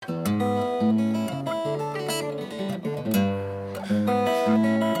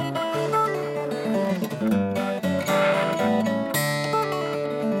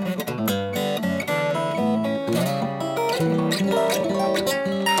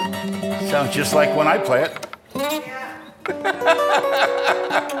Sounds just like when I play it.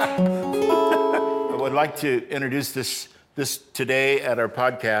 I would like to introduce this today at our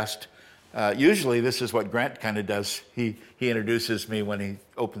podcast. Usually this is what Grant kind of does. He introduces me when he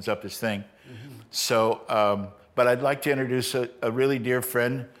opens up his thing. Mm-hmm. So, but I'd like to introduce a really dear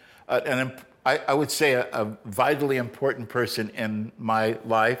friend, and I would say a vitally important person in my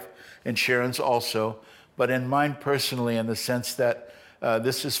life, and Sharon's also, but in mine personally in the sense that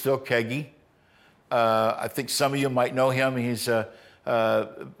this is Phil Keaggy. I think some of you might know him. He's a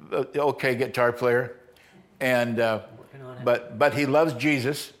okay guitar player, and but he loves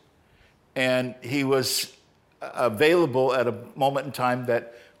Jesus, and he was available at a moment in time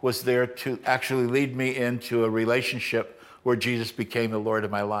that was there to actually lead me into a relationship where Jesus became the Lord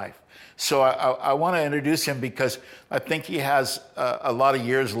of my life. So I want to introduce him because I think he has a lot of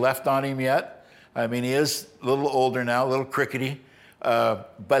years left on him yet. I mean, he is a little older now, a little crickety, but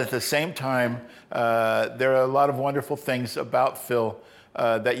at the same time, there are a lot of wonderful things about Phil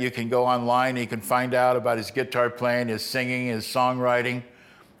that you can go online. You can find out about his guitar playing, his singing, his songwriting,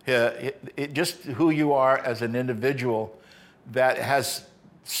 just who you are as an individual that has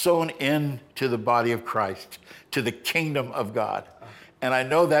sown into the body of Christ, to the kingdom of God. And I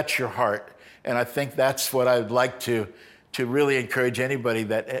know that's your heart. And I think that's what I would like to really encourage anybody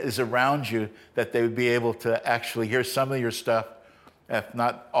that is around you, that they would be able to actually hear some of your stuff, if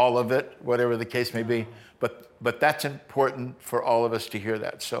not all of it, whatever the case may be. But that's important for all of us to hear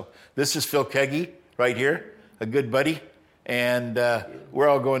that. So this is Phil Keaggy right here, a good buddy. And we're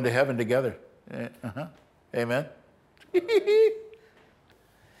all going to heaven together. Amen.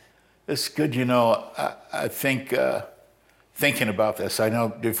 It's good, you know, I think thinking about this, I know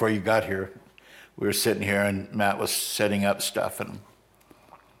before you got here, we were sitting here and Matt was setting up stuff, and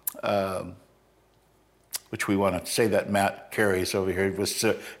which we want to say that Matt carries over here. He was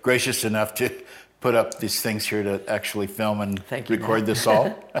gracious enough to put up these things here to actually film and record this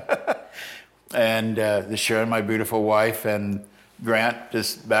all. And the Sharon, my beautiful wife, and Grant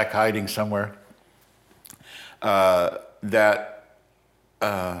is back hiding somewhere.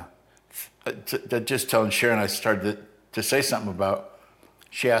 Just telling Sharon, I started to say something about,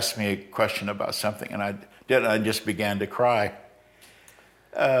 she asked me a question about something, and I did, I just began to cry.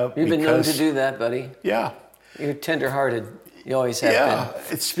 You've been known to do that, buddy. Yeah. You're tender-hearted. You always have been. Yeah,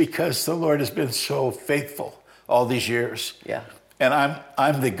 it's because the Lord has been so faithful all these years. Yeah. And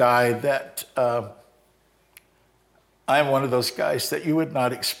I'm the guy that, I'm one of those guys that you would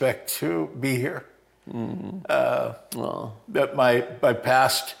not expect to be here. Mm-hmm. That my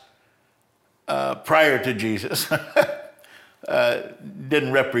past, prior to Jesus,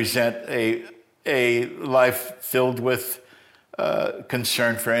 didn't represent a life filled with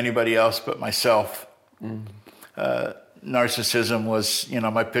concern for anybody else but myself. Mm. Narcissism was, you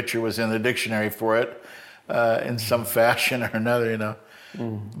know, my picture was in the dictionary for it in some fashion or another, you know.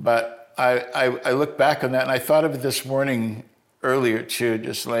 Mm. But I look back on that, and I thought of it this morning earlier too,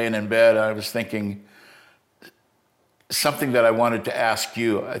 just laying in bed. I was thinking something that I wanted to ask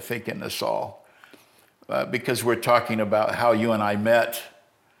you, I think, in this all. Because we're talking about how you and I met.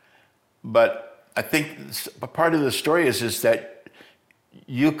 But I think a part of the story is that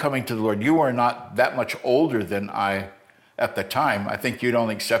you coming to the Lord, you were not that much older than I at the time. I think you'd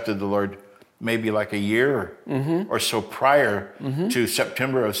only accepted the Lord maybe like a year or so prior to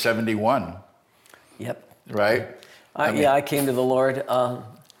September of 71. Yep. Right? I came to the Lord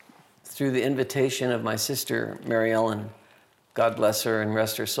through the invitation of my sister, Mary Ellen. God bless her and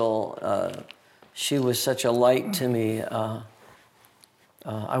rest her soul. She was such a light to me. I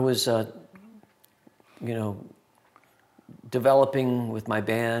was, developing with my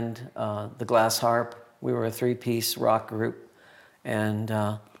band, the Glass Harp. We were a three-piece rock group, and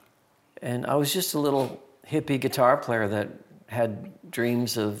I was just a little hippie guitar player that had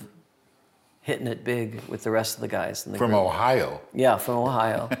dreams of hitting it big with the rest of the guys in the From group. Ohio. Yeah, from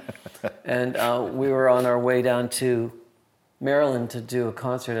Ohio. And we were on our way down to Maryland to do a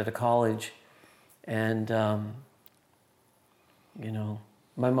concert at a college. And,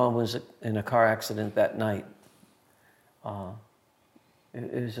 my mom was in a car accident that night.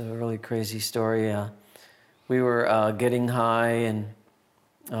 It was a really crazy story. We were getting high,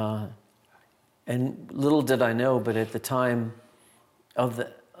 and little did I know, but at the time of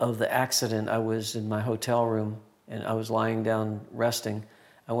the accident, I was in my hotel room, and I was lying down resting.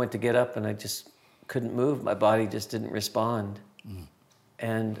 I went to get up, and I just couldn't move. My body just didn't respond. Mm.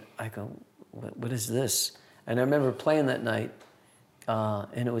 And I go, what is this? And I remember playing that night,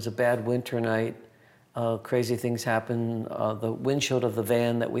 and it was a bad winter night. Crazy things happened. The windshield of the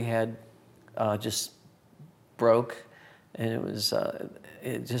van that we had just broke, and it was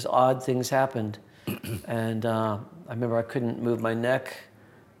just odd things happened. And I remember I couldn't move my neck.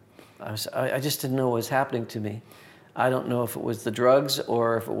 I just didn't know what was happening to me. I don't know if it was the drugs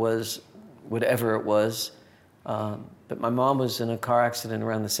or if it was whatever it was. But my mom was in a car accident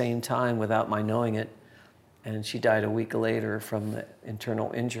around the same time without my knowing it. And she died a week later from the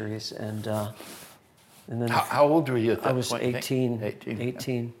internal injuries. And then How old were you at that I was point?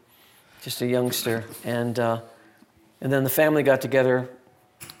 18, just a youngster. And then the family got together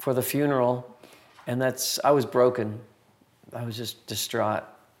for the funeral. And I was broken. I was just distraught,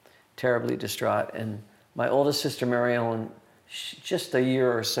 terribly distraught. And my oldest sister, Mary Ellen, just a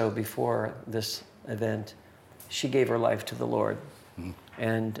year or so before this event, she gave her life to the Lord. Mm-hmm.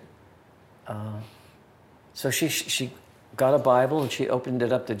 And so she got a Bible and she opened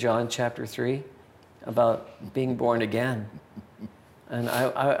it up to John chapter 3 about being born again. And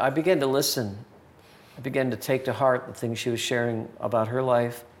I began to listen. I began to take to heart the things she was sharing about her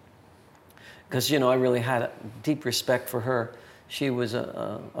life. Because, I really had a deep respect for her. She was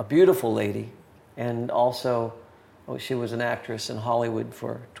a beautiful lady. And also, she was an actress in Hollywood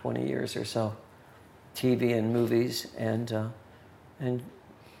for 20 years or so. TV and movies.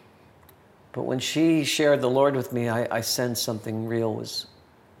 But when she shared the Lord with me, I sensed something real.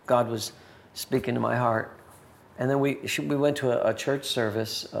 God was speaking to my heart. And then we went to a church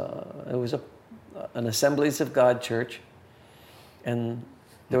service. It was an Assemblies of God church. And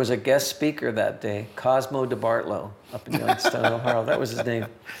there was a guest speaker that day, Cosmo DeBartolo, up in Youngstown, Ohio. That was his name.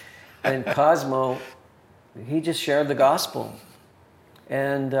 And Cosmo, he just shared the gospel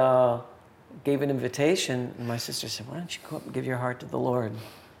and gave an invitation. And my sister said, "Why don't you go up and give your heart to the Lord?"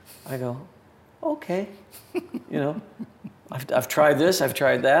 I go, "Okay." I've tried this, I've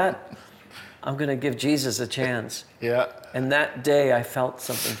tried that. I'm going to give Jesus a chance. Yeah. And that day, I felt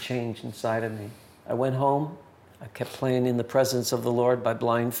something change inside of me. I went home. I kept playing In the Presence of the Lord by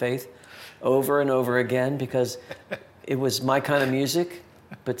Blind Faith over and over again because it was my kind of music.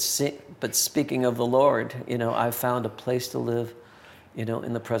 But speaking of the Lord, I found a place to live,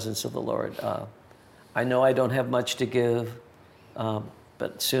 in the presence of the Lord. I know I don't have much to give,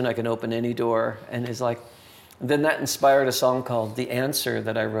 but soon I can open any door. And then that inspired a song called The Answer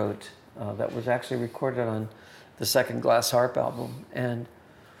that I wrote that was actually recorded on the second Glass Harp album.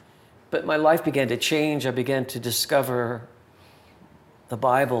 But my life began to change. I began to discover the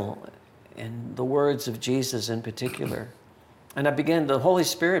Bible and the words of Jesus in particular. And the Holy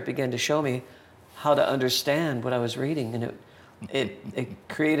Spirit began to show me how to understand what I was reading. And it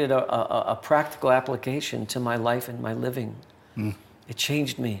created a practical application to my life and my living. Mm. It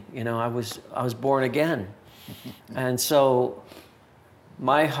changed me. I was born again. And so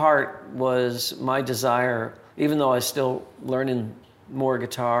my heart was my desire, even though I was still learning more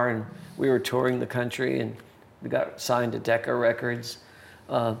guitar and we were touring the country and we got signed to Decca Records.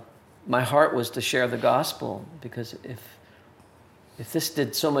 My heart was to share the gospel because if this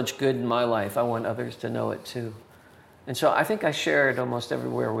did so much good in my life, I want others to know it too. And so I think I shared almost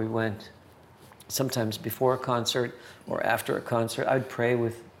everywhere we went. Sometimes before a concert or after a concert, I'd pray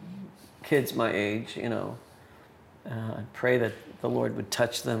with kids my age, I'd pray that the Lord would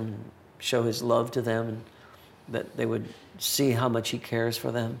touch them, show his love to them, and that they would see how much he cares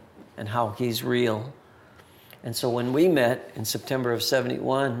for them and how he's real. And so when we met in September of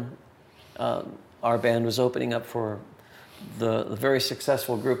 '71, our band was opening up for the very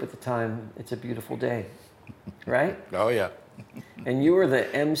successful group at the time, It's a Beautiful Day, right? Oh, yeah. And you were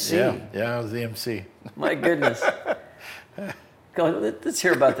the MC. Yeah, I was the MC. My goodness. Go on, let's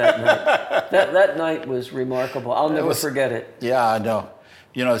hear about that night. That night was remarkable. I'll never forget it. Yeah, I know.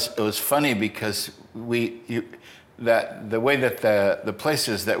 It was funny because the way that the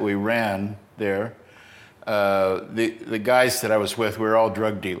places that we ran there, the guys that I was with, we were all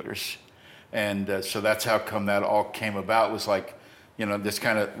drug dealers. And so that's how come that all came about. It was like, this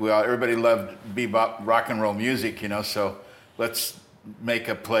kind of, everybody loved bebop rock and roll music, so let's make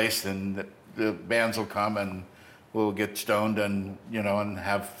a place and the bands will come and we'll get stoned and, and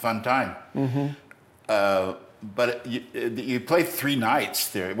have fun time. Mm-hmm. But you played 3 nights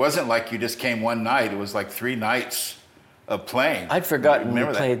there. It wasn't like you just came one night. It was like 3 nights of playing. I'd forgotten you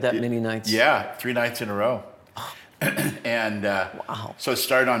played that many nights. Yeah, 3 nights in a row. And wow. So it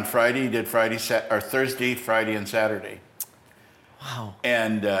started on Friday. You did Thursday, Friday, and Saturday. Wow.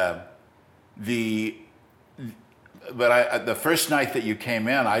 And the first night that you came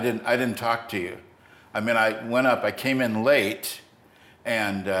in, I didn't talk to you. I mean, I went up. I came in late,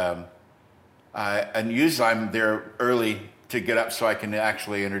 and usually I'm there early to get up so I can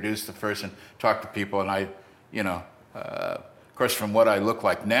actually introduce the person, talk to people, and of course, from what I look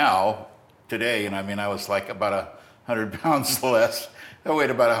like now, today, and I mean, I was like about 100 pounds less. I weighed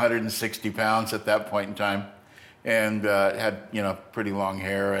about 160 pounds at that point in time, and had pretty long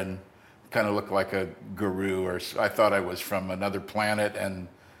hair and kind of looked like a guru, or I thought I was from another planet, and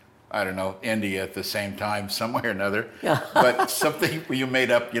I don't know, India at the same time, some way or another. Yeah. But something you made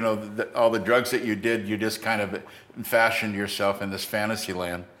up, all the drugs that you did, you just kind of fashioned yourself in this fantasy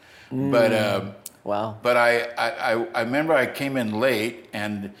land. But wow. But I remember I came in late,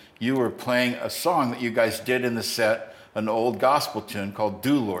 and you were playing a song that you guys did in the set, an old gospel tune called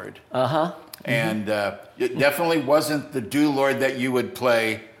 "Do Lord." Uh-huh. And it definitely wasn't the "Do Lord" that you would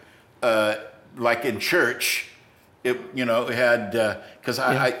play like in church. It had because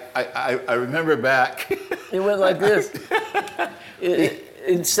I remember back. It went like this.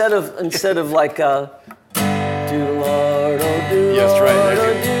 Instead of like "Do Lord, oh do Yes, Lord, right.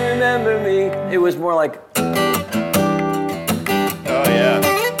 oh do remember me," it was more like. Oh yeah.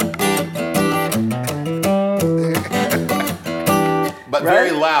 But Right?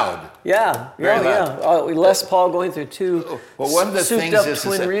 very loud. Yeah, Very loud. yeah. Oh, Les Paul going through two Well, one of the souped things up is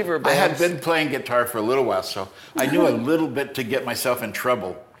twin that reverb I had amps. been playing guitar for a little while, so I knew a little bit to get myself in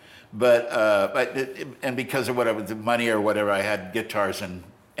trouble. But because of whatever, the money or whatever, I had guitars and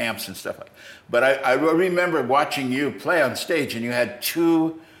amps and stuff. But I remember watching you play on stage, and you had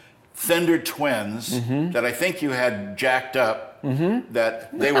two Fender twins that I think you had jacked up,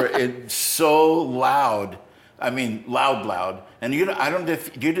 that they were so loud. I mean, loud. And I don't know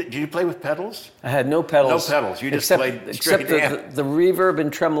if did you play with pedals? I had no pedals. No pedals. You just played except straight amp. the reverb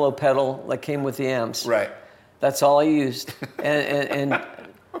and tremolo pedal that came with the amps. Right. That's all I used. And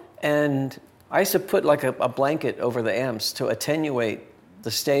I used to put like a blanket over the amps to attenuate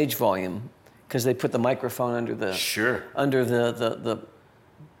the stage volume, because they put the microphone under the under the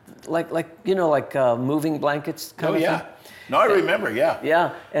like moving blankets kind of thing. No, I remember, yeah.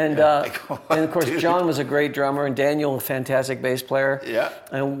 Yeah, and of course John was a great drummer, and Daniel a fantastic bass player. Yeah.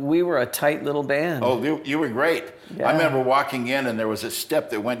 And we were a tight little band. Oh, you were great. Yeah. I remember walking in, and there was a step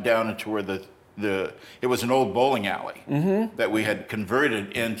that went down into where it was an old bowling alley that we had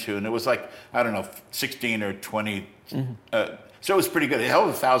converted into, and it was like, I don't know, 16 or 20. So it was pretty good. It held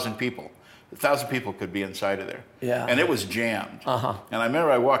 1,000 people. 1,000 people could be inside of there. Yeah. And it was jammed. Uh-huh. And I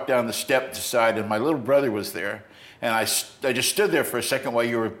remember I walked down the step to side, and my little brother was there. And I just stood there for a second while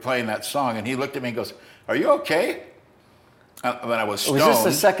you were playing that song, and he looked at me and goes, "Are you okay?" When I was stoned. Was this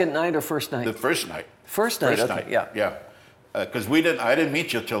the second night or first night? The first night. First night, okay, yeah. Yeah. Because I didn't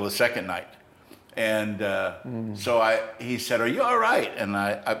meet you till the second night. And so he said, "Are you all right?" And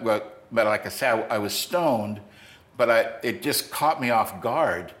but like I said, I was stoned, but it just caught me off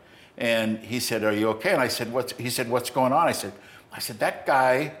guard. And he said, "Are you okay?" And I said, He said, "What's going on?" I said, that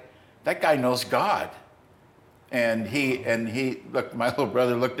guy knows God. And look, my little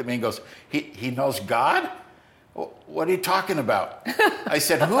brother looked at me and goes, he knows God? What are you talking about? I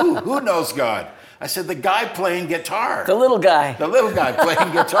said, who knows God? I said, the guy playing guitar. The little guy. The little guy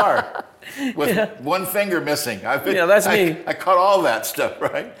playing guitar with one finger missing. That's me. I caught all that stuff,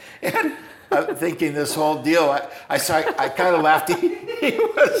 right? And I'm thinking this whole deal, I kind of laughed.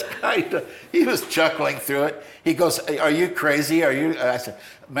 He was chuckling through it. He goes, "Are you crazy? I said,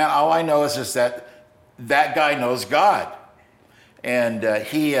 "Man, all I know is that guy knows God." And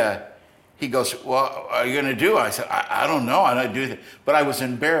he goes, "Well, are you going to do?" I said, I don't know. I don't do that. But I was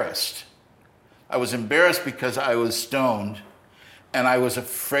embarrassed. I was embarrassed because I was stoned, and I was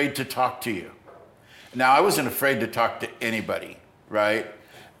afraid to talk to you. Now, I wasn't afraid to talk to anybody, right?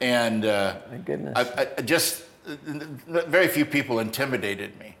 And my goodness. I just very few people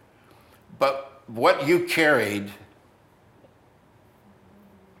intimidated me. But what you carried,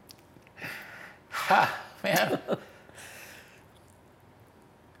 man.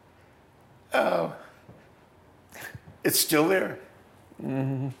 Oh, it's still there.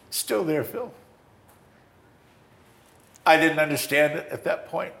 Still there, Phil. I didn't understand it at that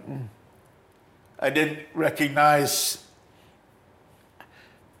point. I didn't recognize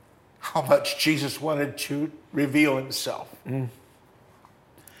how much Jesus wanted to reveal himself.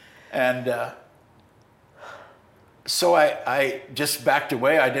 And so I just backed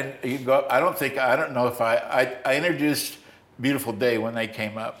away. I didn't go. I don't know if I introduced Beautiful Day when they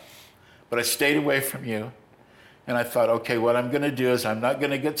came up, but I stayed away from you. And I thought, okay, what I'm going to do is I'm not going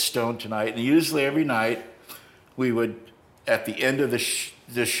to get stoned tonight. And usually every night we would, at the end of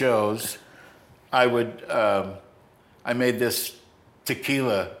the shows, I made this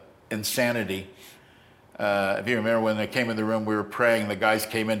tequila insanity. If you remember when they came in the room, we were praying, the guys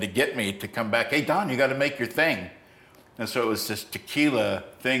came in to get me to come back. "Hey, Don, you got to make your thing." And so it was this tequila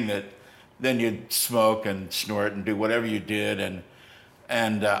thing that then you'd smoke and snort and do whatever you did.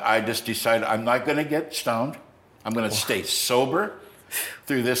 And I just decided I'm not going to get stoned. I'm going to stay sober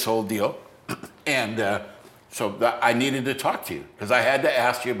through this whole deal. And I needed to talk to you because I had to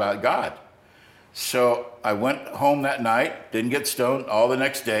ask you about God. So I went home that night, didn't get stoned all the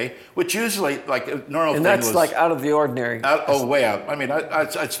next day, which usually, like, a normal thing was... And that's like out of the ordinary. Way out. I mean,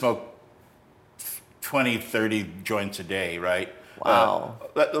 I'd smoke 20, 30 joints a day, right? Wow.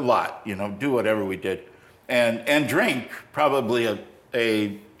 A lot, do whatever we did. And drink probably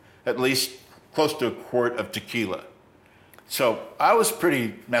at least close to a quart of tequila. So I was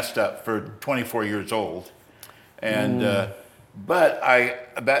pretty messed up for 24 years old. And... But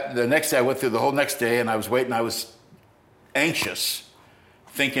the next day, I went through the whole next day, and I was waiting. I was anxious,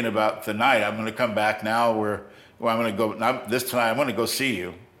 thinking about the night. I'm going to come back now where I'm going to go. Now, this time, I'm going to go see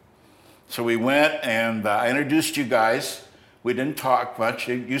you. So we went, and I introduced you guys. We didn't talk much.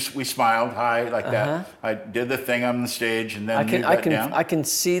 We smiled, hi, like that. I did the thing on the stage, and then you got down. I can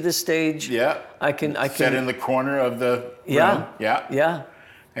see the stage. Yeah. I can. Sat in the corner of the room. Yeah.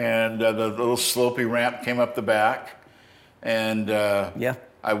 And the little slopey ramp came up the back. And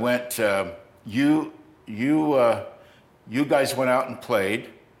I went. You guys went out and played,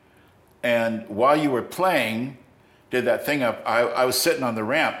 and while you were playing, did that thing up. I was sitting on the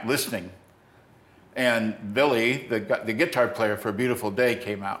ramp listening, and Billy, the guitar player for A Beautiful Day,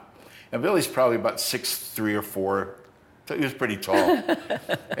 came out, and Billy's probably about 6'3" or 4", so he was pretty tall,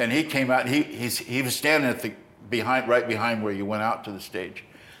 and he came out. And he was standing at right behind where you went out to the stage,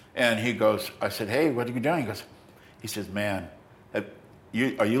 and he goes. I said, "Hey, what are you doing?" He says, "Man,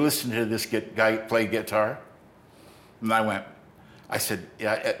 are you listening to this guy play guitar?" And I said,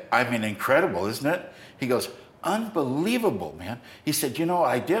 "Yeah, I mean, incredible, isn't it?" He goes, "Unbelievable, man." He said,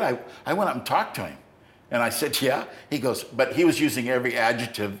 I did. I went up and talked to him. And I said, "Yeah." He goes, but he was using every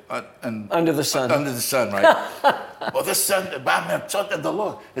adjective under the sun. Under the sun, right? Well, the sun, the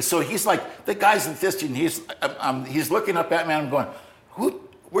Lord. And so he's like, the guy's insisting. He's looking up at me, and I'm going,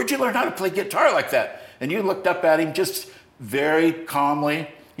 where'd you learn how to play guitar like that? And you looked up at him just very calmly.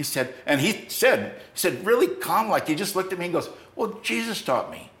 He said really calm, like he just looked at me and goes, "Well, Jesus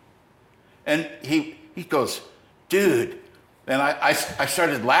taught me." And he goes, "Dude." And I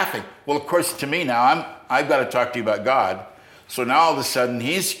started laughing. Well, of course, to me now, I've got to talk to you about God. So now all of a sudden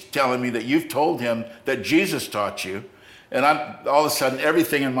he's telling me that you've told him that Jesus taught you. And all of a sudden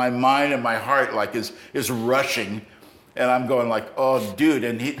everything in my mind and my heart like is rushing. And I'm going like, "Oh, dude."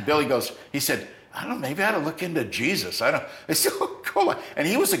 And Billy goes, he said, "I don't know, maybe I ought to look into Jesus." I said, "Oh, cool." And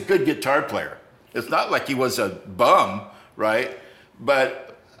he was a good guitar player. It's not like he was a bum, right?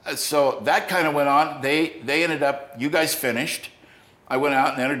 But so that kind of went on. They ended up, you guys finished. I went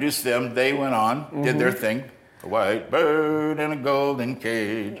out and introduced them. They went on, did their thing. A white bird in a golden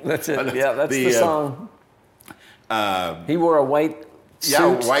cage. That's it. Yeah, that's the song. He wore a white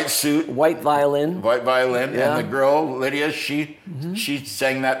suit. White suit. White violin. White violin. Yeah. And the girl, Lydia, she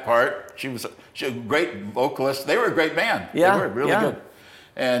sang that part. She was a great vocalist. They were a great band. Yeah. They were really good.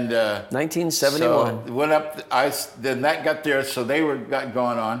 And 1971. So went up. Then that got there. So they got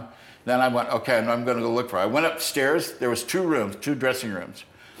going on. Then I went, okay, and I'm going to go look for it. I went upstairs. There was 2 dressing rooms,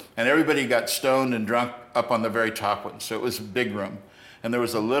 and everybody got stoned and drunk up on the very top one. So it was a big room, and there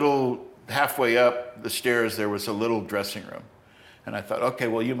was a little halfway up the stairs. There was a little dressing room, and I thought, okay,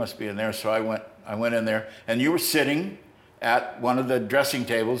 well, you must be in there. So I went in there, and you were sitting at one of the dressing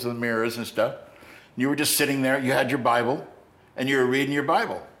tables with mirrors and stuff. You were just sitting there. You had your Bible, and you were reading your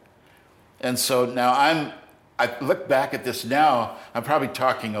Bible. And so now I look back at this now, I'm probably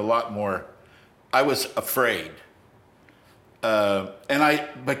talking a lot more. I was afraid.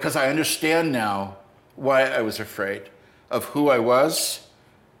 Because I understand now why I was afraid of who I was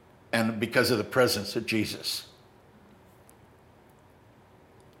and because of the presence of Jesus.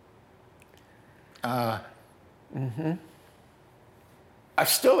 I'm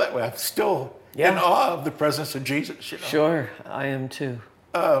still that way. I'm still in awe of the presence of Jesus. Sure, I am too.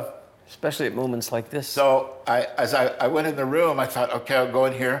 Especially at moments like this. So as I went in the room, I thought, okay, I'll go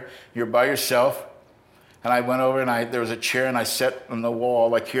in here. You're by yourself. And I went over and there was a chair and I sat on the wall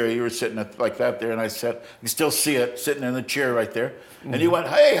like here. You were sitting like that there. And I sat, you can still see it sitting in the chair right there. Mm-hmm. And you went,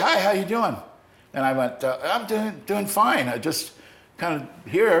 "Hey, hi, how you doing?" And I went, "I'm doing fine. I just kind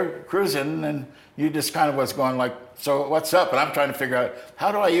of here cruising." And you just kind of was going like, "So what's up?" And I'm trying to figure out,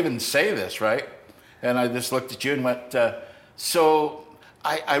 how do I even say this, right? And I just looked at you and went, so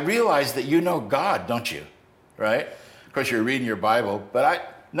I realized that you know God, don't you? Right? Of course, you're reading your Bible,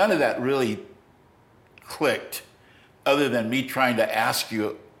 but none of that really clicked other than me trying to ask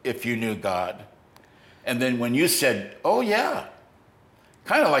you if you knew God. And then when you said, "Oh, yeah,"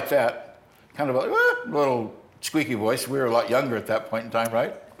 kind of like that, kind of a little squeaky voice. We were a lot younger at that point in time,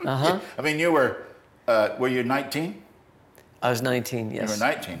 right? Uh-huh. I mean, you were were you 19? I was 19, yes. You were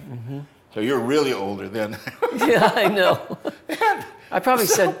 19. So you're really older then. Yeah, I know. I probably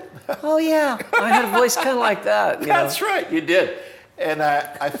said, oh yeah, I had a voice kind of like that. That's right, you did. And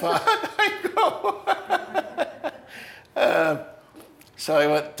I thought, so I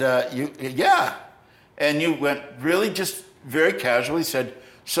went, yeah. And you went really just very casually said,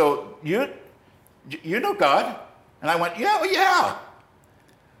 so you know God? And I went, yeah, well, yeah.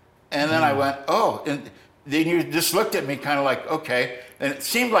 And then I went, oh, and then you just looked at me kind of like, okay. And it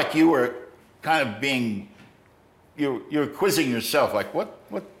seemed like you were kind of being, you're quizzing yourself, like,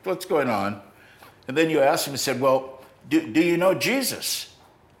 what's going on? And then you asked him and said, well, do you know Jesus?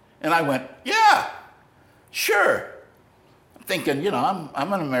 And I went, yeah, sure. I'm thinking,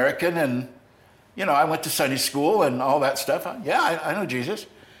 I'm an American and, I went to Sunday school and all that stuff. Yeah, I know Jesus.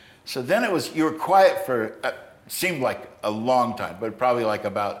 So then you were quiet for, seemed like a long time, but probably like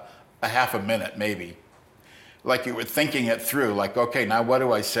about a half a minute maybe. Like you were thinking it through, like, okay, now what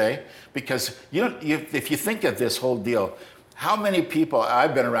do I say? Because if you think of this whole deal, how many people,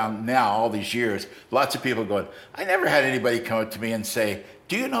 I've been around now all these years, lots of people going, I never had anybody come up to me and say,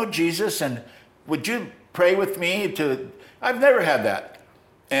 do you know Jesus? And would you pray with me? I've never had that.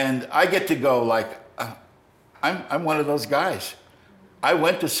 And I get to go like, I'm one of those guys. I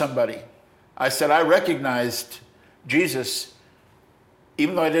went to somebody. I said, I recognized Jesus,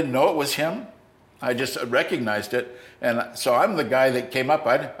 even though I didn't know it was him. I just recognized it. And so I'm the guy that came up.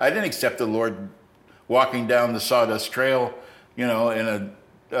 I didn't accept the Lord walking down the sawdust trail, in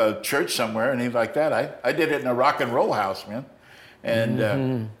a church somewhere, anything like that. I did it in a rock and roll house, man.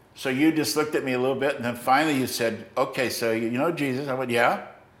 And so you just looked at me a little bit, and then finally you said, okay, so you know Jesus? I went, yeah.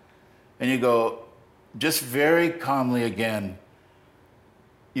 And you go, just very calmly again,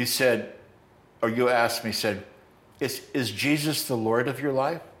 you said, or you asked me, said, is Jesus the Lord of your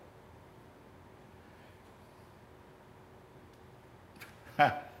life?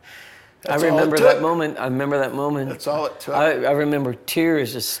 I remember that moment. That's all it took. I remember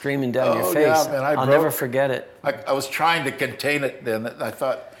tears just streaming down your face. Yeah, man, I'll never forget it. I was trying to contain it then. I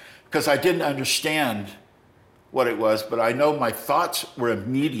thought, because I didn't understand what it was, but I know my thoughts were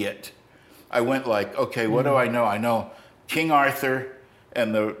immediate. I went like, okay, what do I know? I know King Arthur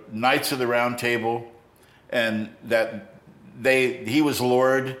and the Knights of the Round Table, and that he was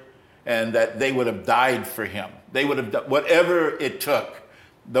Lord, and that they would have died for him. They would have done whatever it took.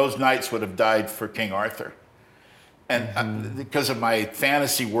 Those knights would have died for King Arthur. And because of my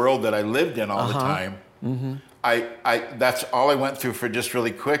fantasy world that I lived in all the time, that's all I went through for just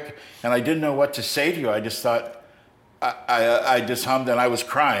really quick. And I didn't know what to say to you. I just thought, I just hummed and I was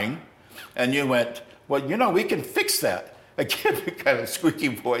crying. And you went, well, we can fix that. Again, kind of squeaky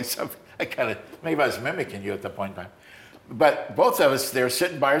voice. Maybe I was mimicking you at that point in time. But both of us there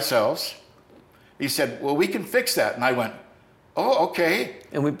sitting by ourselves. You said, well, we can fix that. And I went, oh, okay.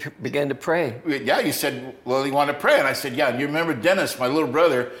 And we began to pray. Yeah, you said, well, you want to pray? And I said, yeah. And you remember Dennis, my little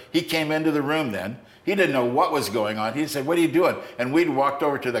brother, he came into the room then. He didn't know what was going on. He said, what are you doing? And we'd walked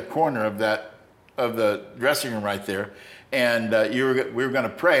over to the corner of the dressing room right there. And we were going to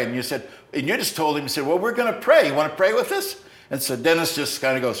pray. And you said, and you just told him, you said, well, we're going to pray. You want to pray with us? And so Dennis just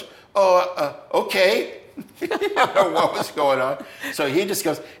kind of goes, okay. He didn't know what was going on. So he just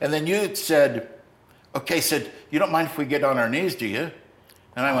goes, and then you said, you don't mind if we get on our knees, do you?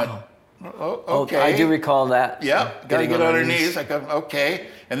 And I went, okay. I do recall that. Yeah, got to get on our knees. I go, okay.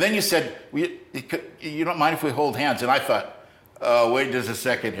 And then you said, you don't mind if we hold hands? And I thought, wait just a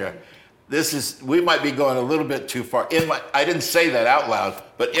second here. We might be going a little bit too far. I didn't say that out loud,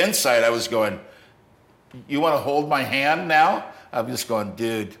 but inside I was going, you want to hold my hand now? I'm just going,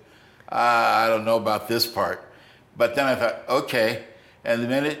 dude, I don't know about this part. But then I thought, okay. And the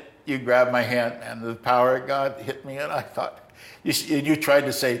minute you grabbed my hand and the power of God hit me, and I thought, you tried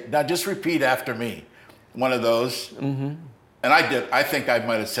to say, now just repeat after me, one of those. And I did. I think I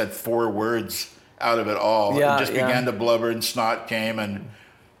might have said 4 words out of it all. Yeah, and just began to blubber and snot came and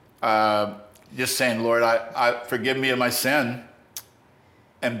just saying, Lord, I forgive me of my sin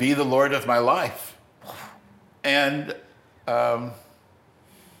and be the Lord of my life. And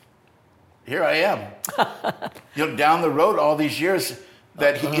here I am. Down the road all these years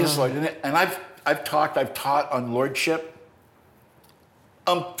that he is Lord. And I've taught on lordship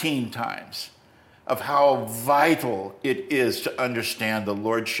umpteen times of how vital it is to understand the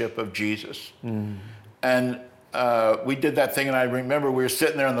lordship of Jesus. And we did that thing, and I remember we were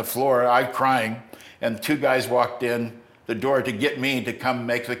sitting there on the floor, I crying, and 2 guys walked in the door to get me to come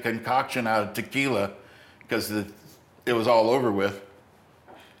make the concoction out of tequila because it was all over with.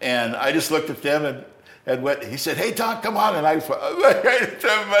 And I just looked at them, and and he said, "Hey, Tom, come on." And I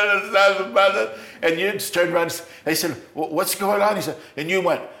and you just turned around and they said, "What's going on?" He said, and you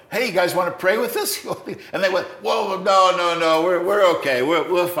went, "Hey, you guys want to pray with us?" And they went, "Whoa, no, we're okay.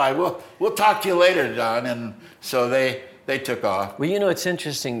 We're fine. We'll talk to you later, Don." And so they took off. Well, it's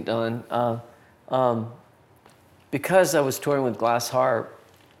interesting, Don, because I was touring with Glass Harp.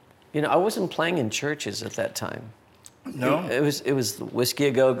 I wasn't playing in churches at that time. No, it was Whiskey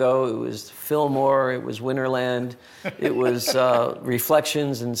A Go Go. It was Fillmore. It was Winterland. It was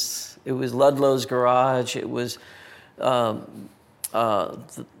Reflections, and it was Ludlow's Garage. It was the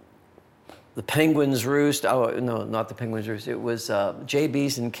Penguin's Roost. Oh no, not the Penguin's Roost. It was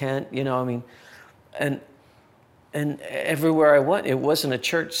JB's in Kent. And everywhere I went, it wasn't a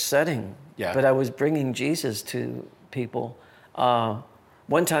church setting. Yeah. But I was bringing Jesus to people.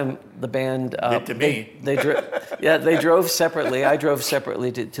 One time, the band to me. they drove separately. I drove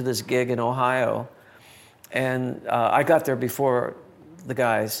separately to this gig in Ohio, and I got there before the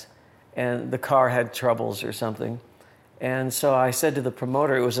guys, and the car had troubles or something, and so I said to the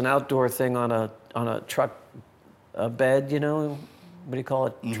promoter, it was an outdoor thing on a truck, a bed, what do you call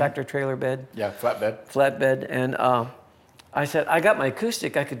it, tractor trailer bed? Yeah, flatbed. Flatbed, and I said, I got my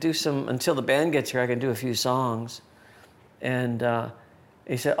acoustic. I could do some until the band gets here. I can do a few songs, and.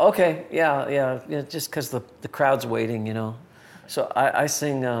 He said, "Okay, yeah, just because the crowd's waiting, So I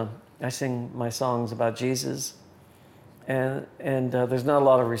sing my songs about Jesus, and there's not a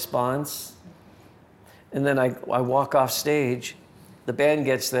lot of response. And then I walk off stage, the band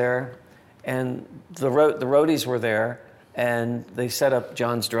gets there, and the roadies were there, and they set up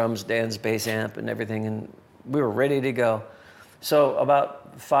John's drums, Dan's bass amp, and everything, and we were ready to go. So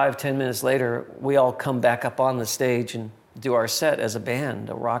about 5-10 minutes later, we all come back up on the stage and do our set as a band,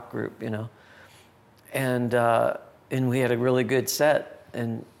 a rock group, and we had a really good set.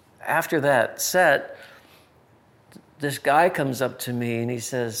 And after that set, this guy comes up to me and he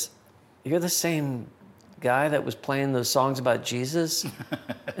says, "You're the same guy that was playing those songs about Jesus,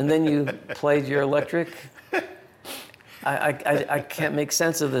 and then you played your electric? I can't make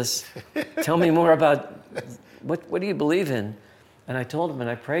sense of this. Tell me more about what do you believe in?" And I told him, and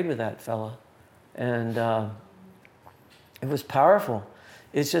I prayed with that fella, and it was powerful.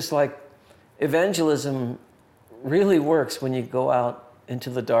 It's just like evangelism really works when you go out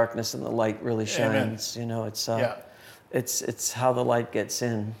into the darkness and the light really shines. Amen. It's how the light gets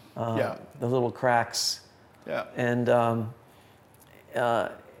in, the little cracks. Yeah. And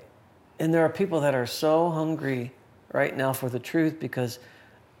there are people that are so hungry right now for the truth, because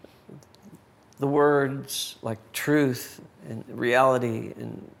the words like truth and reality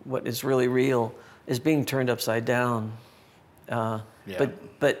and what is really real is being turned upside down.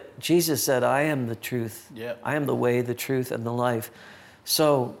 But Jesus said, "I am the truth. Yeah. I am the way, the truth, and the life."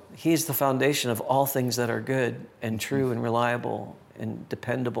 So he's the foundation of all things that are good and true and reliable and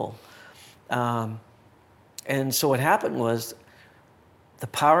dependable. And so what happened was the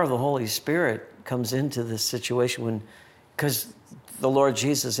power of the Holy Spirit comes into this situation because the Lord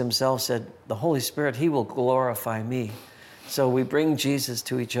Jesus himself said, "The Holy Spirit, he will glorify me." So we bring Jesus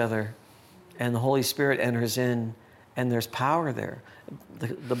to each other, and the Holy Spirit enters in, and there's power there.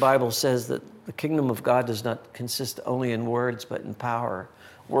 The Bible says that the kingdom of God does not consist only in words, but in power.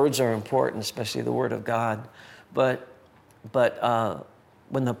 Words are important, especially the word of God. But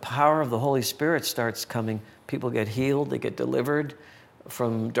when the power of the Holy Spirit starts coming, people get healed, they get delivered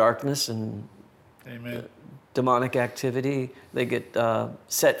from darkness and Amen. Demonic activity. They get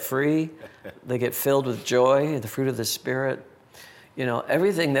set free. They get filled with joy, the fruit of the Spirit.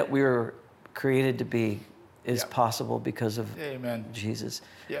 Everything that we were created to be is possible because of Amen. Jesus.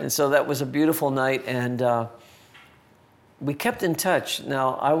 Yeah. And so that was a beautiful night, and we kept in touch.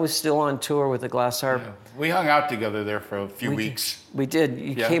 Now, I was still on tour with the Glass Harp. Yeah. We hung out together there for a few weeks. We did.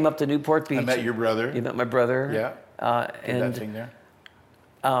 You came up to Newport Beach. I met your brother. You met my brother. Yeah. Did that thing there.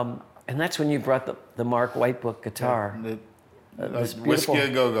 And that's when you brought the Mark Whitebook guitar. Yeah, Whiskey A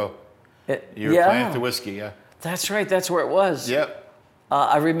Go Go. You were playing at the Whiskey, yeah. That's right. That's where it was. Yep.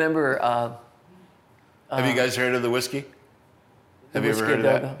 I remember... Have you guys heard of the Whiskey? Have you ever heard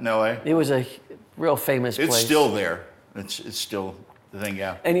of that? No way. It was a real famous place. It's still there. It's still the thing,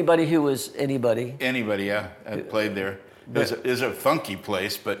 yeah. Anybody who was anybody. Anybody, yeah, played there. It was a funky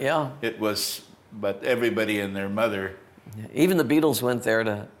place, but it was. But everybody and their mother. Even the Beatles went there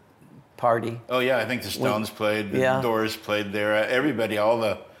to party. Oh yeah, I think the Stones played. The Doors played there. Everybody, all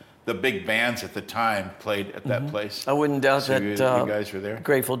the big bands at the time played at that place. I wouldn't doubt that you guys were there.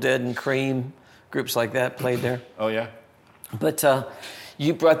 Grateful Dead and Cream, groups like that played there. Oh yeah. But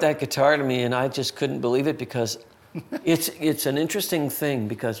you brought that guitar to me, and I just couldn't believe it because It's an interesting thing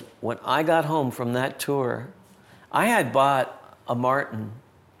because when I got home from that tour, I had bought a Martin,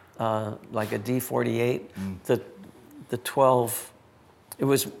 like a D48, the 12.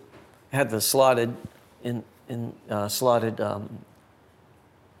 It had the slotted slotted.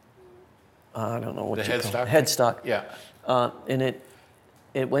 I don't know what The you call headstock? it. Headstock. Yeah. And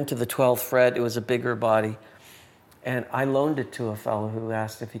it went to the 12th fret. It was a bigger body. And I loaned it to a fellow who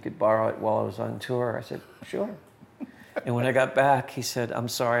asked if he could borrow it while I was on tour. I said, sure. And when I got back, he said, I'm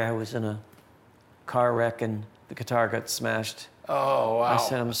sorry, I was in a car wreck and the guitar got smashed. Oh, wow. I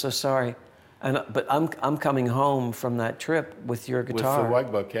said, I'm so sorry. But I'm coming home from that trip with your guitar. With the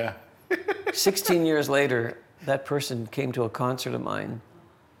white book, yeah. 16 years later, that person came to a concert of mine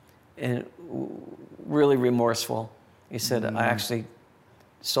and really remorseful. He said, I actually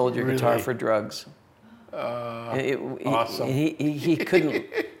sold your guitar Really? for drugs. Awesome. He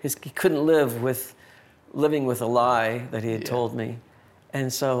couldn't living with a lie that he had told me.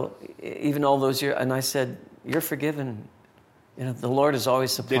 And so even all those years, and I said, you're forgiven. You know, the Lord has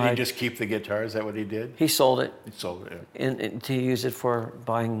always supplied. Did he just keep the guitar? Is that what he did? He sold it. He sold it, yeah. And to use it for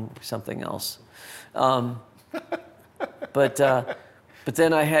buying something else. But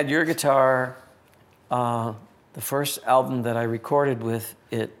then I had your guitar. The first album that I recorded with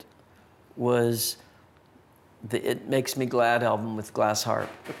it was the It Makes Me Glad album with Glass Harp.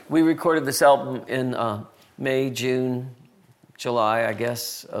 We recorded this album in May, June, July, I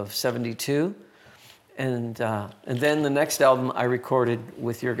guess, of '72. And then the next album I recorded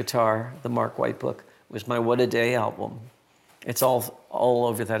with your guitar, the Mark White Book, was my What a Day album. It's all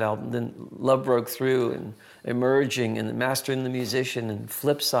over that album. Then Love Broke Through and Emerging and Mastering the Musician and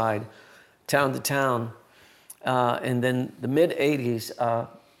Flipside, Town to Town. And then the mid-'80s,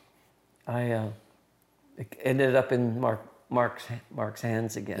 I ended up in Mark's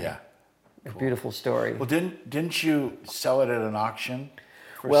hands again. Yeah. A beautiful story. Well, didn't you sell it at an auction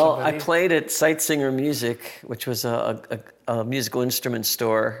for Well, somebody? I played at Sightsinger Music, which was a musical instrument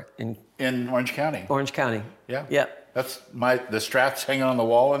store in Orange County. Orange County. Yeah. Yeah. That's the Strats hanging on the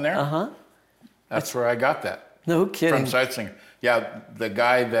wall in there. Uh-huh. That's where I got that. No kidding. From Sightsinger. Yeah, the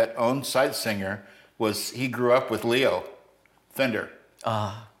guy that owned Sightsinger he grew up with Leo Fender.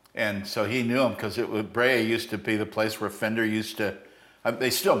 Ah. And so he knew him because Brea used to be the place where Fender used to, they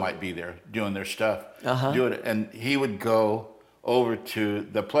still might be there doing their stuff. Doing it. And he would go over to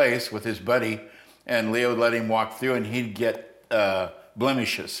the place with his buddy and Leo would let him walk through and he'd get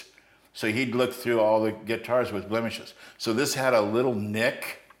blemishes. So he'd look through all the guitars with blemishes. So this had a little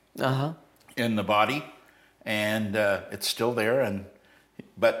nick in the body and it's still there.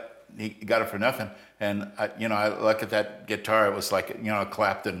 But he got it for nothing. And I look at that guitar. It was like a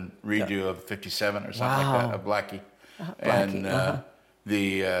Clapton redo of '57 or something like that, a Blackie. And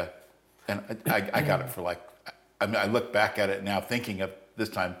I got it for like. I mean, I look back at it now, thinking of this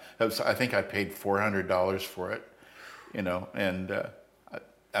time. I think I paid $400 for it, and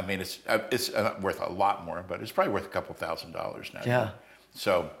I mean it's worth a lot more, but it's probably worth a couple $1,000s now. Yeah.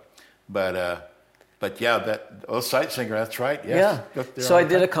 So, but yeah, Sightsinger. That's right. Yes. Yeah. So I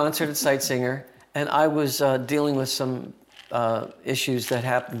did a concert at Sightsinger. And I was dealing with some issues that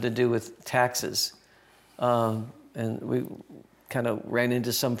happened to do with taxes. And we kind of ran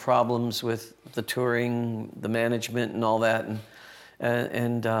into some problems with the touring, the management and all that.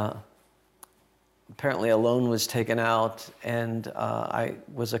 And apparently a loan was taken out and I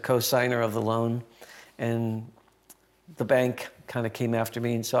was a co-signer of the loan. And the bank kind of came after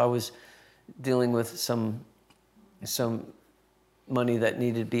me. And so I was dealing with some money that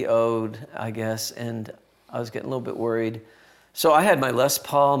needed to be owed, I guess, and I was getting a little bit worried. So I had my Les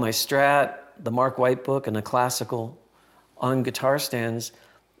Paul, my Strat, the Mark White Book, and a classical on guitar stands,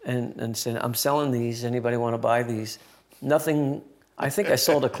 and said, I'm selling these, anybody want to buy these? Nothing, I think I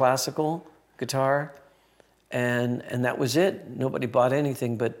sold a classical guitar, and that was it. Nobody bought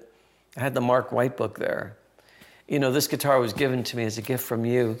anything, but I had the Mark White Book there. This guitar was given to me as a gift from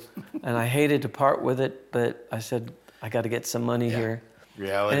you, and I hated to part with it, but I said, I got to get some money here.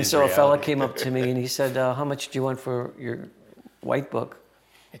 Reality. And so a fella came up to me and he said, how much do you want for your White Book?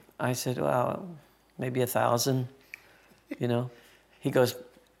 I said, well, maybe 1,000, He goes,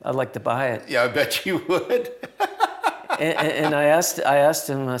 I'd like to buy it. Yeah, I bet you would. and I asked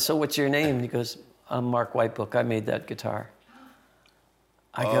him, so what's your name? And he goes, I'm Mark White Book. I made that guitar.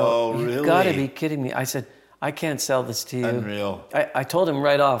 I go, really? You got to be kidding me. I said, I can't sell this to you. Unreal. I told him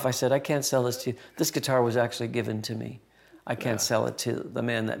right off, I said, I can't sell this to you. This guitar was actually given to me. I can't sell it to the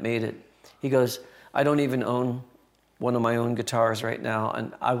man that made it. He goes, I don't even own one of my own guitars right now,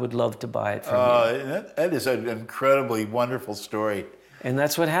 and I would love to buy it from you. That is an incredibly wonderful story. And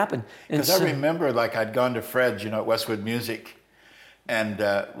that's what happened. Because I remember, like, I'd gone to Fred's, at Westwood Music, and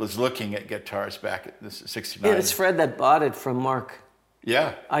was looking at guitars back at this 69. Yeah, it's Fred that bought it from Mark.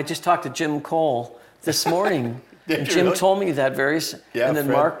 Yeah. I just talked to Jim Cole this morning. And Jim really? told me that Yeah, and then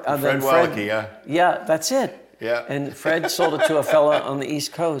Fred Wallachy, yeah. Yeah, that's it. Yeah. And Fred sold it to a fella on the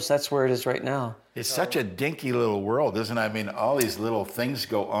East Coast. That's where it is right now. It's such a dinky little world, isn't it? I mean, all these little things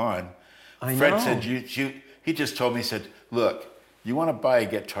go on. I Fred know. said, he just told me, he said, look, you want to buy a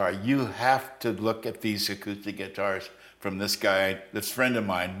guitar, you have to look at these acoustic guitars from this guy, this friend of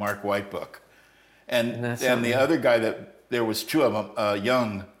mine, Mark Whitebook. And the other guy there was two of them,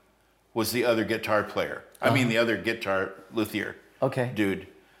 Young was the other guitar player. I mean, the other guitar luthier dude.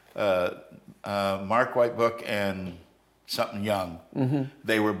 Mark Whitebook and something Young. Mm-hmm.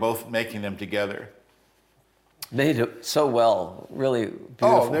 They were both making them together. Made it so well, really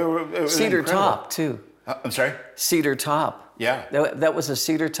beautiful. Oh, it was cedar incredible. top too. I'm sorry? Cedar top. Yeah. That was a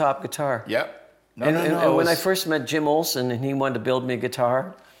cedar top guitar. Yep. And when I first met Jim Olson and he wanted to build me a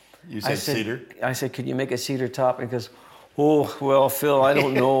guitar, you said cedar? I said, could you make a cedar top? And he goes, oh, well, Phil, I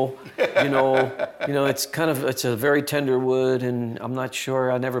don't know. It's a very tender wood, and I'm not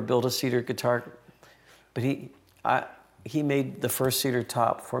sure. I never built a cedar guitar. But he made the first cedar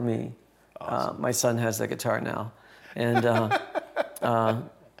top for me. Awesome. My son has that guitar now. And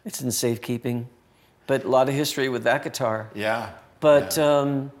it's in safekeeping. But a lot of history with that guitar. Yeah. But,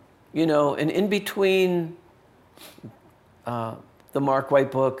 and in between the Mark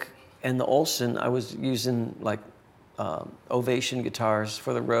Whitebook and the Olson, I was using like Ovation guitars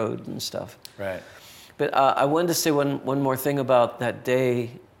for the road and stuff. Right. But I wanted to say one more thing about that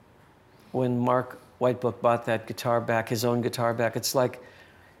day when Mark Whitebook bought that guitar back, his own guitar back. It's like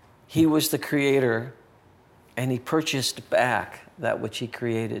he was the creator and he purchased back that which he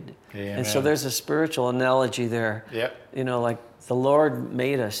created. Yeah, and so there's a spiritual analogy there. Yep. Like the Lord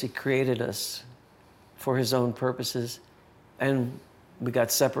made us, he created us for his own purposes. And we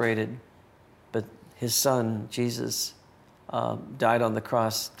got separated. But his son, Jesus, died on the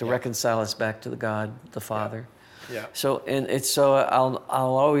cross to reconcile us back to the God, the Father. Yeah. So I'll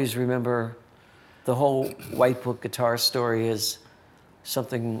always remember the whole Whitebook guitar story is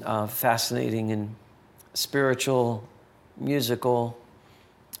something fascinating and spiritual, musical,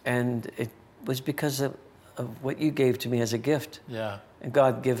 and it was because of what you gave to me as a gift. Yeah. And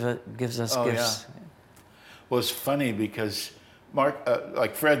God gives us gifts. Yeah. Well, it's funny because Mark,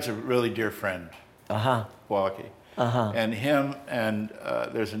 like Fred's a really dear friend, Wallachy. And him and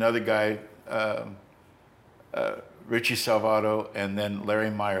there's another guy, Richie Salvato, and then Larry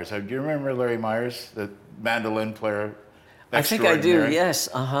Myers. Do you remember Larry Myers, the mandolin player? I think I do, yes.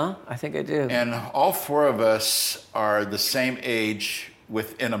 I think I do. And all four of us are the same age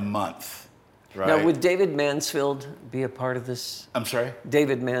within a month, right? Now, would David Mansfield be a part of this? I'm sorry?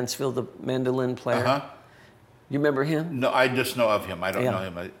 David Mansfield, the mandolin player. You remember him? No, I just know of him. I don't know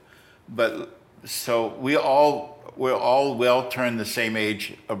him. But so we're all well turned the same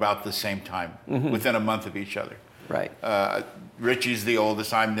age about the same time, within a month of each other. Right. Richie's the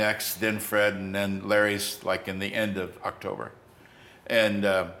oldest, I'm next, then Fred, and then Larry's like in the end of October. And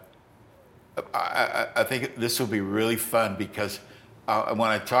I think this will be really fun because when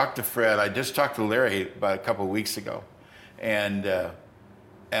I talked to Fred, I just talked to Larry about a couple of weeks ago. And I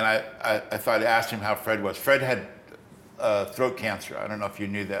thought I asked him how Fred was. Fred had throat cancer. I don't know if you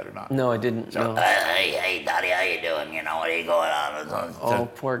knew that or not. No, I didn't. So, no. Hey, Daddy, how you doing? What are you going on? Oh,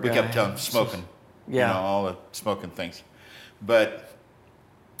 poor guy. We kept telling him smoking. Yeah. All the smoking things. But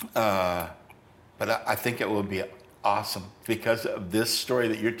I think it will be awesome because of this story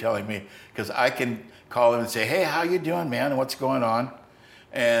that you're telling me. Because I can call him and say, hey, how you doing, man? And what's going on?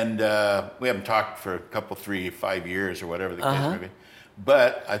 And we haven't talked for a couple, 3, 5 years or whatever the case may be.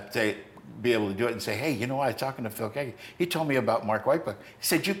 But I'd say, be able to do it and say, hey, I was talking to Phil Keaggy. He told me about Mark Whitebook. He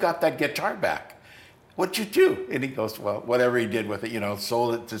said, you got that guitar back. What'd you do? And he goes, well, whatever he did with it,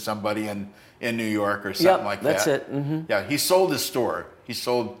 sold it to somebody in New York or something like that. That's it. Mm-hmm. Yeah, he sold his store. He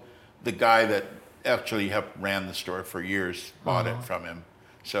sold the guy that actually ran the store for years, bought it from him.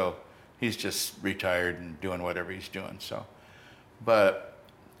 So he's just retired and doing whatever he's doing. So, but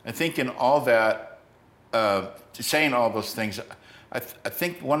I think in all that, saying all those things, I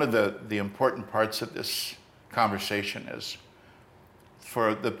think one of the important parts of this conversation is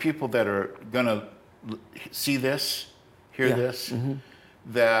for the people that are going to see this, hear this,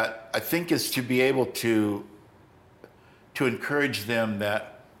 that I think is to be able to encourage them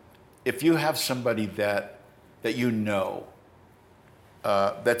that if you have somebody that that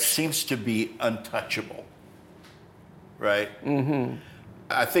seems to be untouchable, right?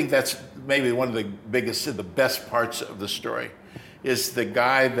 I think that's maybe one of the best parts of the story is the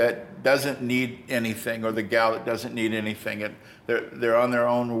guy that doesn't need anything, or the gal that doesn't need anything, and they're on their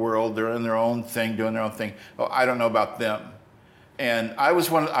own world, they're in their own thing, doing their own thing. Oh, I don't know about them. And I was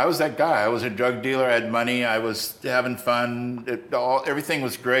that guy. I was a drug dealer. I had money. I was having fun. Everything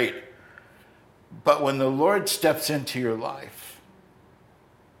was great. But when the Lord steps into your life,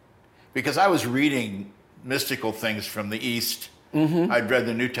 because I was reading mystical things from the East. I'd read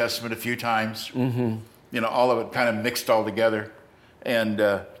the New Testament a few times. All of it kind of mixed all together. And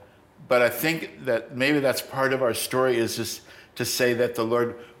but I think that maybe that's part of our story, is just to say that the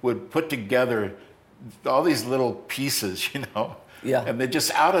Lord would put together all these little pieces, Yeah. and they're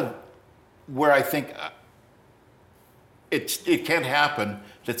just out of where I think it can't happen,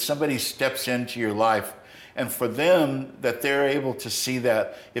 that somebody steps into your life, and for them, that they're able to see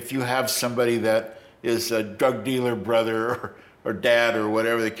that if you have somebody that is a drug dealer brother or dad or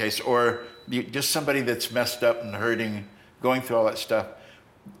whatever the case, or just somebody that's messed up and hurting, going through all that stuff,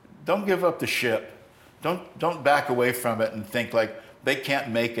 don't give up the ship. Don't back away from it and think like they can't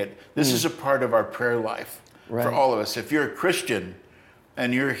make it. This is a part of our prayer life for all of us. If you're a Christian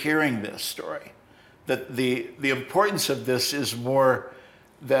and you're hearing this story, that the importance of this is more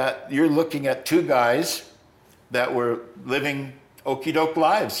that you're looking at two guys that were living okey-doke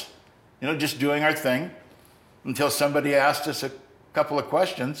lives, just doing our thing until somebody asked us a couple of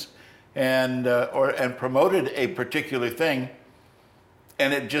questions and promoted a particular thing,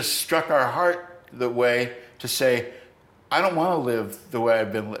 and it just struck our heart the way to say, I don't want to live the way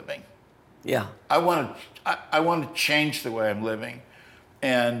I've been living. Yeah. I want to change the way I'm living,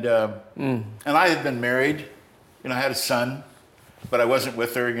 and I had been married, I had a son, but I wasn't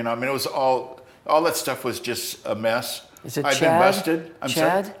with her. It was all that stuff was just a mess. Is it I'd Chad? been busted. I'm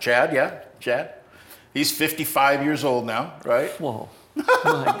Chad? sorry. Chad, yeah, Chad. He's 55 years old now, right? Whoa.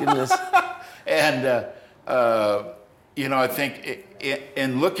 My goodness. And I think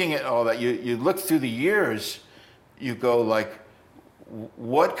in looking at all that, you look through the years, you go like,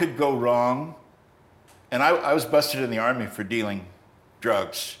 what could go wrong? And I was busted in the Army for dealing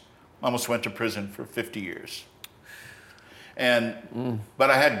drugs. Almost went to prison for 50 years. But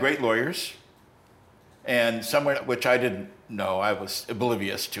I had great lawyers, and somewhere, which I didn't know, I was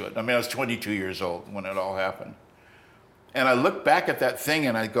oblivious to it. I was 22 years old when it all happened. And I look back at that thing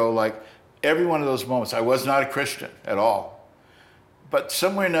and I go like, every one of those moments, I was not a Christian at all. But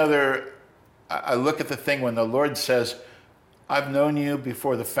somewhere or another, I look at the thing when the Lord says, I've known you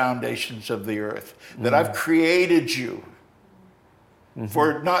before the foundations of the earth, that I've created you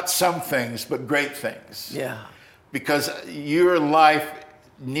for not some things, but great things. Yeah. Because your life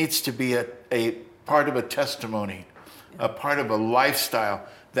needs to be a part of a testimony, a part of a lifestyle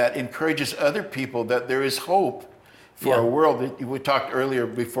that encourages other people that there is hope for a world. We talked earlier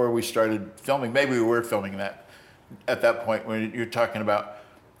before we started filming, maybe we were filming that at that point, when you're talking about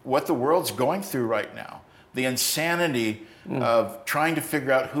what the world's going through right now, the insanity of trying to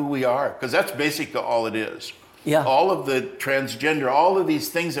figure out who we are, because that's basically all it is. Yeah. All of the transgender, all of these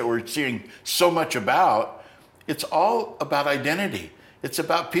things that we're seeing so much about, it's all about identity. It's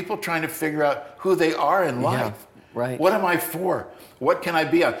about people trying to figure out who they are in life. Right. What am I for? What can I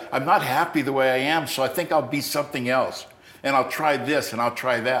be? I'm not happy the way I am, so I think I'll be something else. And I'll try this and I'll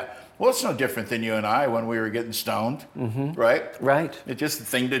try that. Well, it's no different than you and I when we were getting stoned, right? Right. It's just the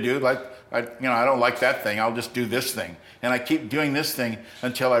thing to do. Like, I don't like that thing. I'll just do this thing. And I keep doing this thing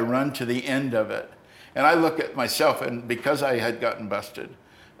until I run to the end of it. And I look at myself, and because I had gotten busted,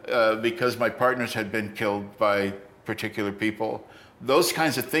 because my partners had been killed by particular people, those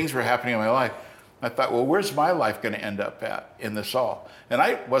kinds of things were happening in my life. I thought, well, where's my life going to end up at in this all? And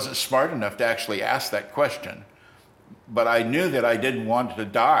I wasn't smart enough to actually ask that question, but I knew that I didn't want to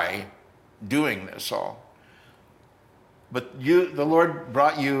die doing this all. But the Lord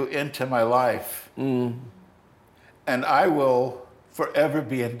brought you into my life, and I will forever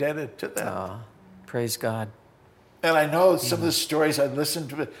be indebted to that. Praise God. And I know some of the stories I listened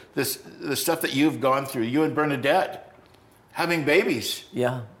to, the stuff that you've gone through, you and Bernadette, having babies.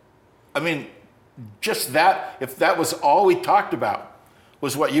 Yeah. Just that, if that was all we talked about,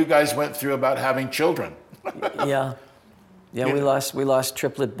 was what you guys went through about having children. Yeah. Yeah, we lost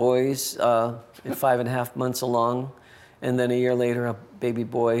triplet boys at 5.5 months along. And then a year later, a baby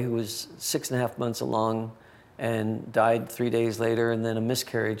boy who was 6.5 months along and died 3 days later, and then a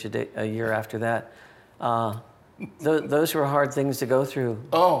miscarriage a year after that. Those were hard things to go through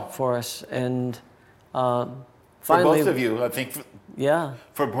for us. And For finally, both of you, I think. Yeah.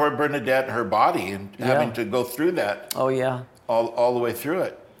 For poor Bernadette and her body, and having to go through that. Oh, yeah. All the way through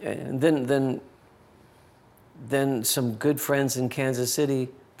it. And then some good friends in Kansas City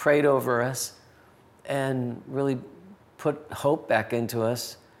prayed over us and really put hope back into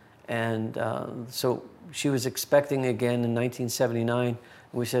us. And so she was expecting again in 1979. And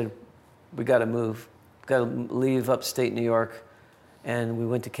we said, we got to move. Got to leave upstate New York. And we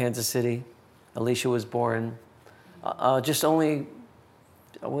went to Kansas City. Alicia was born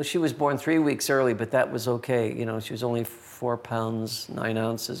she was born 3 weeks early, but that was okay. You know, she was only 4 pounds, 9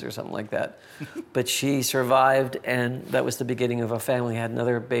 ounces or something like that. But she survived, and that was the beginning of a family. Had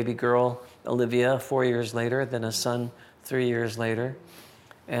another baby girl, Olivia, 4 years later, then a son 3 years later.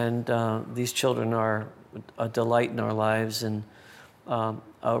 And these children are a delight in our lives and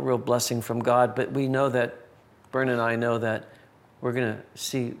a real blessing from God. But we know that, Bern and I know that we're going to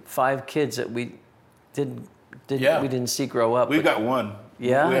see 5 kids that we didn't see grow up. We've got one.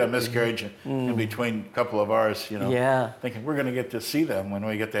 Yeah. We had a miscarriage in between a couple of ours, you know. Yeah. Thinking we're going to get to see them when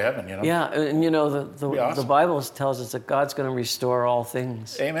we get to heaven, you know. Yeah, and you know, the awesome. Bible tells us that God's going to restore all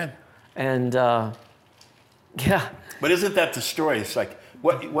things. Amen. And yeah. But isn't that the story? It's like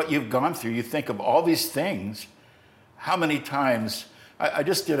what you've gone through. You think of all these things. How many times? I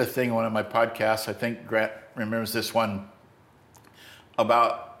just did a thing on one of my podcasts. I think Grant remembers this one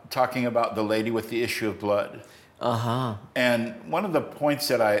about talking about the lady with the issue of blood. Uh-huh. And one of the points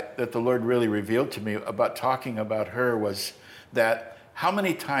that the Lord really revealed to me about talking about her was that how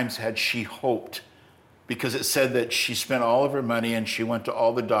many times had she hoped, because it said that she spent all of her money and she went to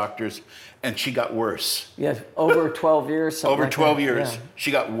all the doctors and she got worse. Yeah, over 12 years. Something Over like 12 that. years, Yeah.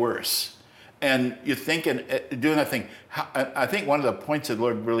 she got worse. And you're thinking, doing that thing, I think one of the points that the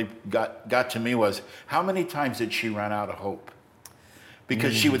Lord really got to me was, how many times did she run out of hope?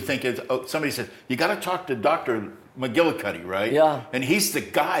 Because she would think, somebody said, you got to talk to Dr. McGillicuddy, right? Yeah. And he's the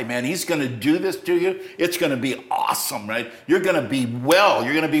guy, man. He's going to do this to you. It's going to be awesome, right? You're going to be well.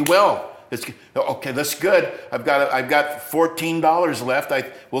 You're going to be well. Okay, that's good. I've got $14 left.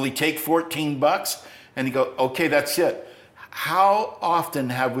 Will he take $14? And he go, okay, that's it. How often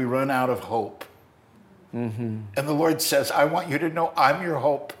have we run out of hope? Mm-hmm. And the Lord says, I want you to know I'm your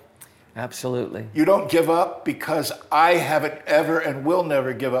hope. Absolutely. You don't give up because I haven't ever and will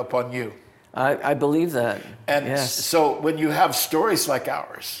never give up on you. I believe that. And yes. so when you have stories like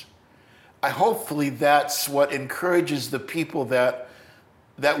ours, hopefully that's what encourages the people that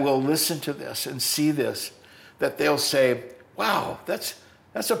will listen to this and see this, that they'll say, wow, that's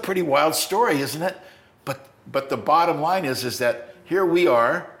a pretty wild story, isn't it? But the bottom line is that here we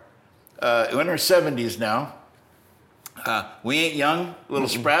are, in our 70s now. We ain't young little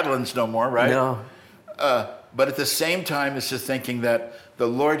spradlins no more, right? No. But at the same time, it's just thinking that the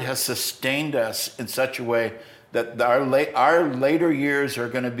Lord has sustained us in such a way that our later years are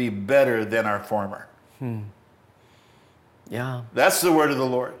going to be better than our former. Yeah. That's the word of the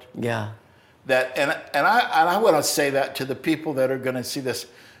Lord. Yeah. That and I want to say that to the people that are going to see this.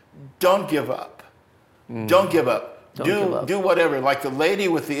 Don't give up. Don't give up. Do whatever. Like the lady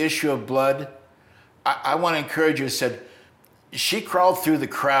with the issue of blood, I want to encourage you. Said she crawled through the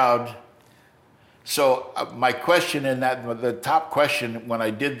crowd. So my question the top question when I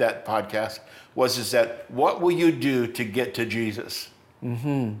did that podcast is that what will you do to get to Jesus?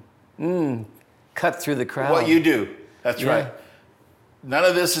 Cut through the crowd. What you do. That's right. None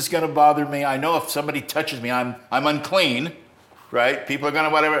of this is going to bother me. I know if somebody touches me, I'm unclean, right? People are going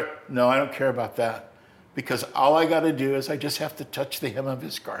to whatever. No, I don't care about that. Because all I got to do is I just have to touch the hem of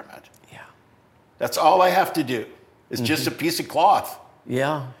his garment. Yeah. That's all I have to do. It's just a piece of cloth.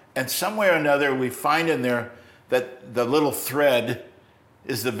 Yeah. And somewhere or another, we find in there that the little thread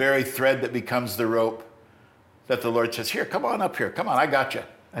is the very thread that becomes the rope that the Lord says, here, come on up here. Come on, I got you.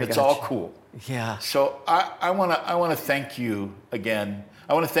 It's all cool. Yeah. So I want to thank you again.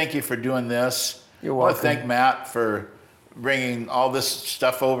 I want to thank you for doing this. You're welcome. I want to thank Matt for bringing all this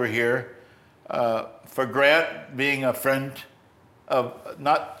stuff over here. For Grant being a friend of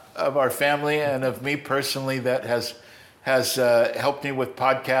our family and of me personally that has helped me with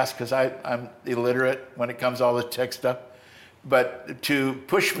podcasts because I'm illiterate when it comes to all the tech stuff. But to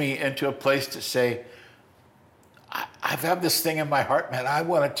push me into a place to say, I've had this thing in my heart, man. I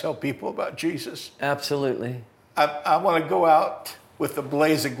want to tell people about Jesus. Absolutely. I want to go out with the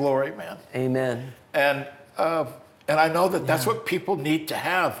blaze of glory, man. Amen. And I know that that's what people need to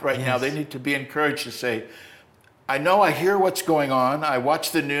have right now. They need to be encouraged to say, I know I hear what's going on. I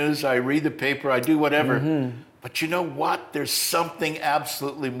watch the news. I read the paper. I do whatever. But you know what? There's something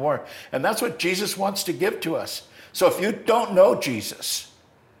absolutely more. And that's what Jesus wants to give to us. So if you don't know Jesus,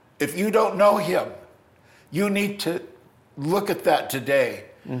 if you don't know him, you need to look at that today.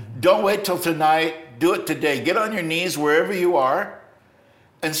 Don't wait till tonight. Do it today. Get on your knees wherever you are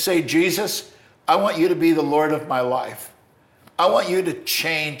and say, Jesus, I want you to be the Lord of my life. I want you to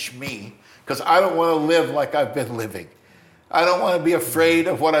change me because I don't want to live like I've been living. I don't want to be afraid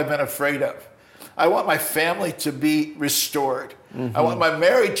of what I've been afraid of. I want my family to be restored. I want my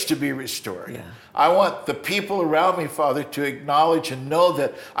marriage to be restored. Yeah. I want the people around me, Father, to acknowledge and know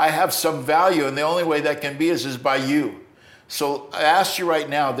that I have some value, and the only way that can be is by you. So I ask you right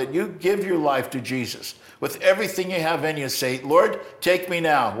now that you give your life to Jesus. With everything you have in you, say, Lord, take me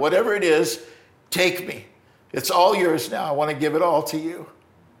now. Whatever it is, take me. It's all yours now. I want to give it all to you.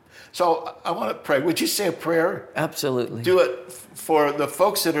 So I want to pray. Would you say a prayer? Absolutely. Do it for the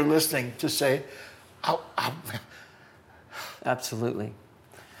folks that are listening to say, Absolutely.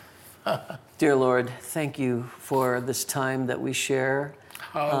 Dear Lord, thank you for this time that we share.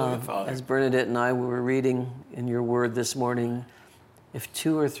 Hallelujah, Father. As Bernadette and I were reading in your word this morning, if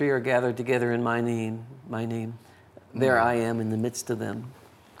 2 or 3 are gathered together in my name, there I am in the midst of them.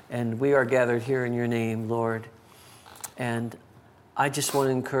 And we are gathered here in your name, Lord. And I just want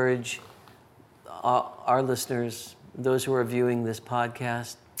to encourage our listeners, those who are viewing this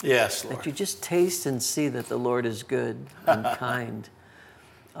podcast, Yes, Lord. that you just taste and see that the Lord is good and kind.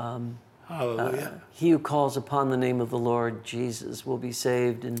 Hallelujah. He who calls upon the name of the Lord Jesus will be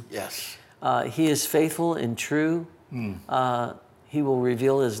saved. And Yes. he is faithful and true. He will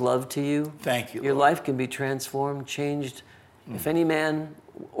reveal his love to you. Thank you, Your Lord. life can be transformed, changed. If any man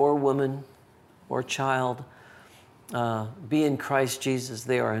or woman or child be in Christ Jesus,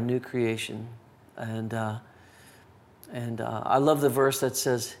 they are a new creation. And I love the verse that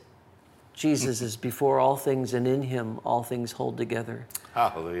says, Jesus is before all things, and in him all things hold together.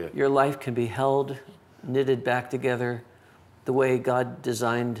 Hallelujah. Your life can be held, knitted back together the way God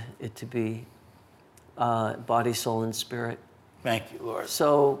designed it to be, body, soul, and spirit. Thank you, Lord.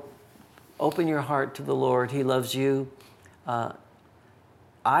 So open your heart to the Lord. He loves you. Eye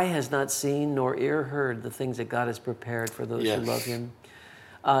has not seen nor ear heard the things that God has prepared for those Yes. who love him.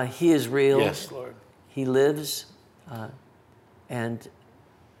 He is real. Yes, Lord. He lives, and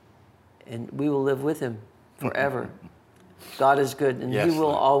we will live with him forever. God is good, and Yes, he will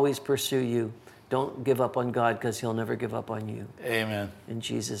Lord. always pursue you. Don't give up on God, because he'll never give up on you. Amen. In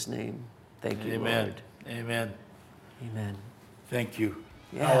Jesus' name, thank you, Amen. Lord. Amen. Amen. Thank you.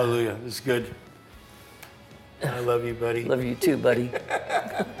 Yeah. Hallelujah. This is good. I love you, buddy. Love you too, buddy.